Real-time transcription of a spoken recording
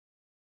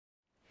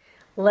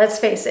Let's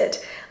face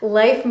it,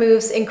 life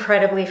moves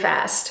incredibly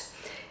fast.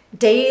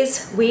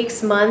 Days,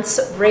 weeks,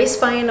 months race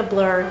by in a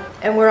blur,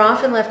 and we're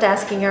often left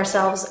asking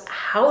ourselves,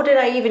 how did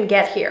I even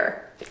get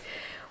here?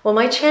 Well,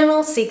 my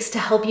channel seeks to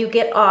help you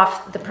get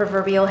off the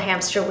proverbial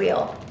hamster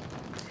wheel.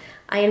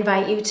 I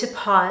invite you to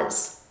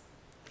pause,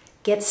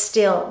 get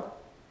still,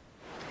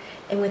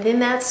 and within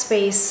that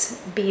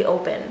space, be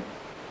open.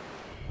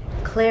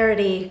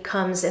 Clarity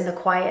comes in the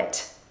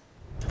quiet,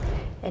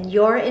 and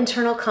your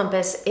internal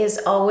compass is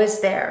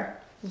always there,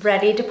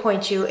 ready to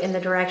point you in the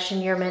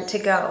direction you're meant to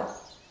go.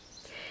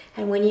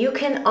 And when you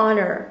can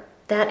honor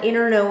that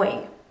inner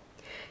knowing,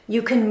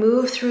 you can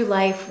move through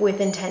life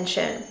with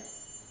intention.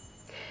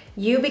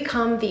 You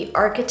become the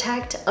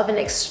architect of an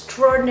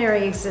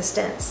extraordinary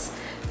existence,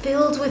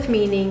 filled with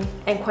meaning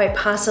and quite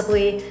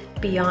possibly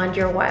beyond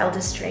your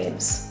wildest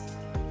dreams.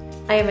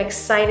 I am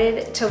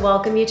excited to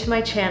welcome you to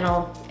my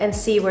channel and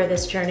see where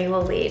this journey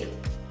will lead.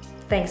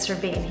 Thanks for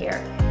being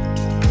here.